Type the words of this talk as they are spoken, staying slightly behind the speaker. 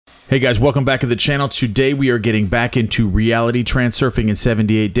Hey guys, welcome back to the channel. Today we are getting back into reality transurfing in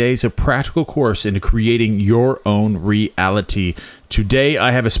 78 days, a practical course into creating your own reality. Today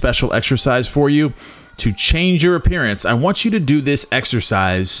I have a special exercise for you to change your appearance. I want you to do this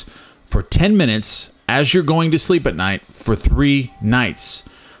exercise for 10 minutes as you're going to sleep at night for 3 nights.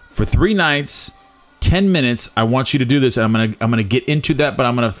 For 3 nights, 10 minutes, I want you to do this. I'm gonna get into that, but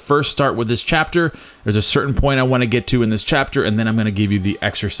I'm gonna first start with this chapter. There's a certain point I want to get to in this chapter, and then I'm gonna give you the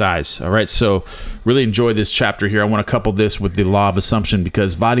exercise. All right, so really enjoy this chapter here. I want to couple this with the law of assumption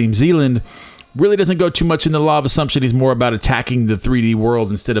because Vadim Zeeland really doesn't go too much in the law of assumption. He's more about attacking the 3D world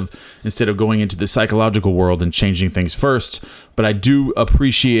instead of going into the psychological world and changing things first. But I do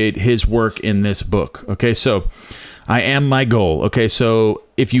appreciate his work in this book. Okay, so I am my goal. Okay, so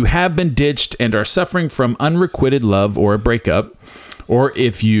if you have been ditched and are suffering from unrequited love or a breakup, or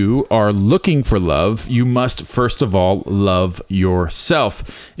if you are looking for love, you must first of all love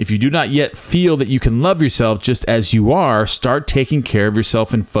yourself. If you do not yet feel that you can love yourself just as you are, start taking care of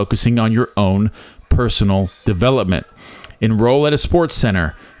yourself and focusing on your own personal development. Enroll at a sports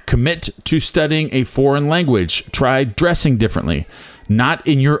center. Commit to studying a foreign language. Try dressing differently. Not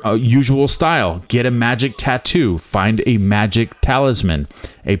in your usual style. Get a magic tattoo. Find a magic talisman,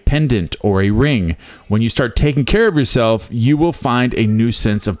 a pendant, or a ring. When you start taking care of yourself, you will find a new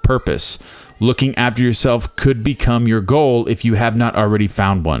sense of purpose. Looking after yourself could become your goal if you have not already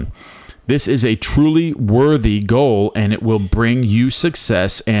found one. This is a truly worthy goal, and it will bring you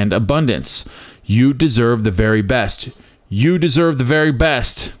success and abundance. You deserve the very best. You deserve the very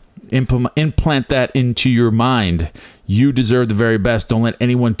best. Implant that into your mind. You deserve the very best. Don't let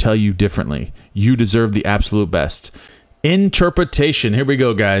anyone tell you differently. You deserve the absolute best. Interpretation. Here we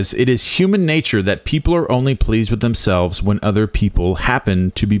go, guys. It is human nature that people are only pleased with themselves when other people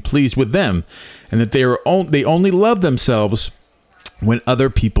happen to be pleased with them, and that they only love themselves when other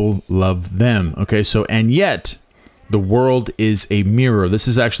people love them. Okay, so and yet the world is a mirror. This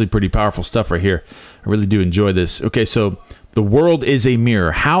is actually pretty powerful stuff right here. I really do enjoy this. Okay, so the world is a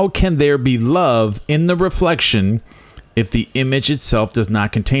mirror. How can there be love in the reflection if the image itself does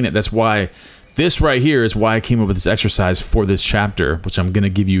not contain it? That's why this right here is why I came up with this exercise for this chapter, which I'm going to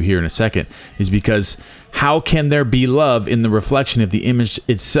give you here in a second, is because how can there be love in the reflection if the image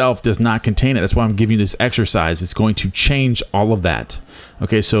itself does not contain it? That's why I'm giving you this exercise. It's going to change all of that.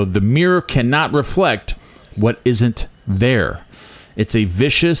 Okay, so the mirror cannot reflect what isn't there. It's a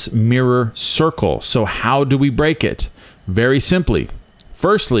vicious mirror circle. So how do we break it? Very simply.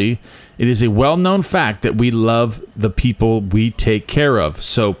 Firstly, it is a well-known fact that we love the people we take care of.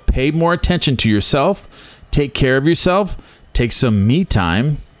 So pay more attention to yourself, take care of yourself, take some me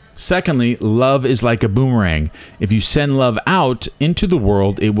time. Secondly, love is like a boomerang. If you send love out into the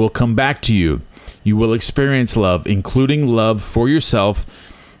world, it will come back to you. You will experience love, including love for yourself,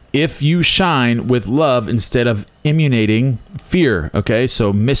 if you shine with love instead of emanating fear. Okay,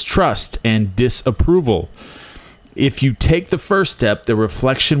 so mistrust and disapproval. If you take the first step, the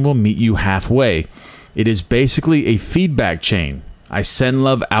reflection will meet you halfway. It is basically a feedback chain. I send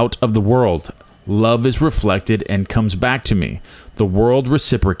love out of the world. Love is reflected and comes back to me. The world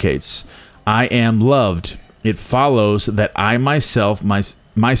reciprocates. I am loved. It follows that I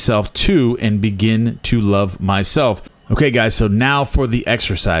myself too, and begin to love myself. Okay, guys, so now for the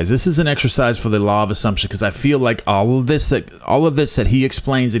exercise. This is an exercise for the law of assumption because I feel like all of this that he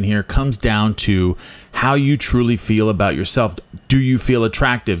explains in here comes down to how you truly feel about yourself. Do you feel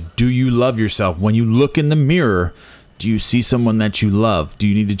attractive? Do you love yourself? When you look in the mirror, do you see someone that you love? Do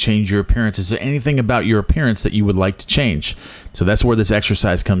you need to change your appearance? Is there anything about your appearance that you would like to change? So that's where this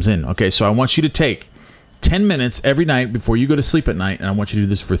exercise comes in. Okay, so I want you to take 10 minutes every night before you go to sleep at night, and I want you to do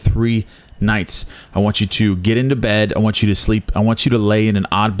this for 3 nights. I want you to get into bed. I want you to sleep. I want you to lay in an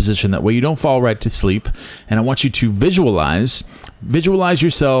odd position. That way you don't fall right to sleep. And I want you to visualize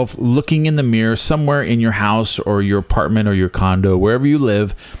yourself looking in the mirror somewhere in your house or your apartment or your condo, wherever you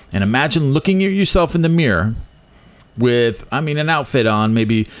live, and imagine looking at yourself in the mirror with, an outfit on.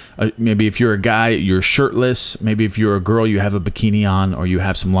 Maybe if you're a guy, you're shirtless. Maybe if you're a girl, you have a bikini on or you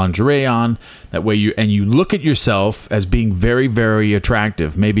have some lingerie on. That way you look at yourself as being very, very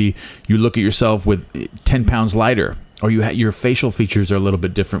attractive. Maybe you look at yourself with 10 pounds lighter, or your facial features are a little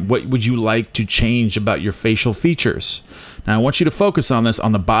bit different. What would you like to change about your facial features? Now, I want you to focus on this,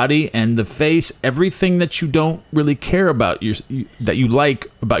 on the body and the face, everything that you don't really care about, that you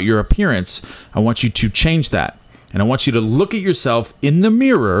like about your appearance. I want you to change that. And I want you to look at yourself in the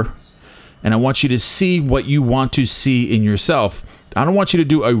mirror, and I want you to see what you want to see in yourself. I don't want you to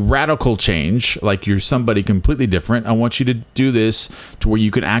do a radical change like you're somebody completely different. I want you to do this to where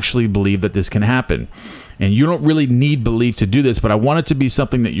you can actually believe that this can happen. And you don't really need belief to do this, but I want it to be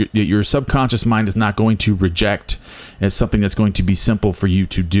something that your subconscious mind is not going to reject. It's something that's going to be simple for you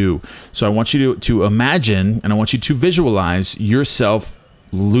to do. So I want you to imagine, and I want you to visualize yourself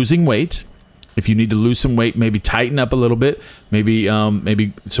losing weight. If you need to lose some weight, maybe tighten up a little bit, maybe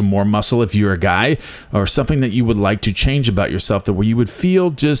some more muscle if you're a guy, or something that you would like to change about yourself, that where you would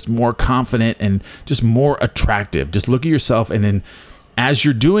feel just more confident and just more attractive. Just look at yourself, and then as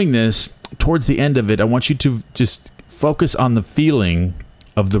you're doing this, towards the end of it, I want you to just focus on the feeling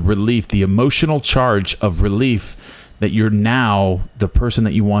of the relief, the emotional charge of relief that you're now the person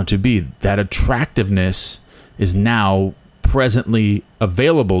that you want to be. That attractiveness is now presently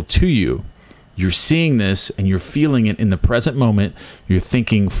available to you. You're seeing this and you're feeling it in the present moment. You're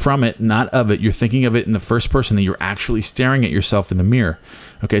thinking from it, not of it. You're thinking of it in the first person, that you're actually staring at yourself in the mirror.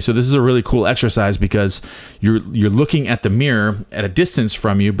 Okay, so this is a really cool exercise because you're looking at the mirror at a distance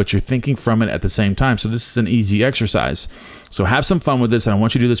from you, but you're thinking from it at the same time. So this is an easy exercise. So have some fun with this, and I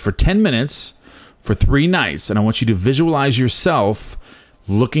want you to do this for 10 minutes for 3 nights, and I want you to visualize yourself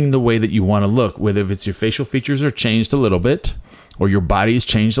looking the way that you want to look, whether if it's your facial features are changed a little bit, or your body's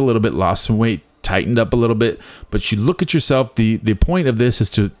changed a little bit, lost some weight, tightened up a little bit, but you look at yourself. The point of this is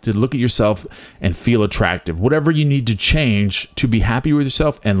to look at yourself and feel attractive. Whatever you need to change to be happy with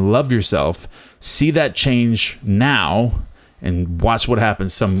yourself and love yourself, see that change now and watch what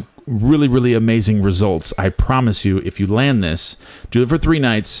happens. Some really, really amazing results. I promise you, if you land this, do it for 3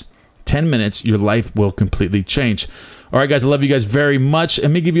 nights, 10 minutes, your life will completely change. All right, guys, I love you guys very much.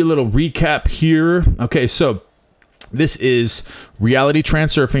 Let me give you a little recap here. Okay, so this is Reality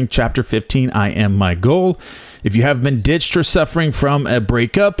Transurfing, Chapter 15, I Am My Goal. If you have been ditched or suffering from a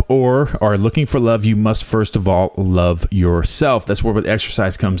breakup or are looking for love, you must first of all love yourself. That's where the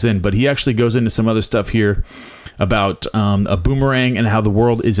exercise comes in. But he actually goes into some other stuff here about a boomerang and how the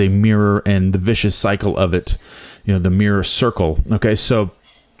world is a mirror and the vicious cycle of it, you know, the mirror circle. Okay, so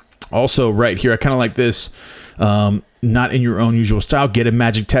also right here, I kind of like this. Not in your own usual style, get a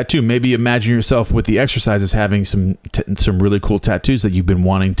magic tattoo. Maybe imagine yourself with the exercises having some really cool tattoos that you've been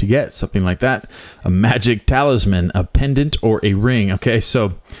wanting to get, something like that. A magic talisman, a pendant, or a ring. Okay,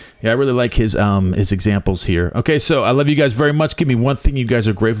 so yeah, I really like his examples here. Okay, so I love you guys very much. Give me one thing you guys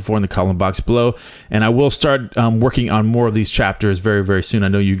are grateful for in the comment box below, and I will start working on more of these chapters very, very soon. I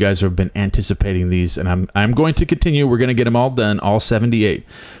know you guys have been anticipating these, and I'm going to continue. We're going to get them all done, all 78.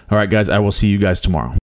 All right, guys, I will see you guys tomorrow.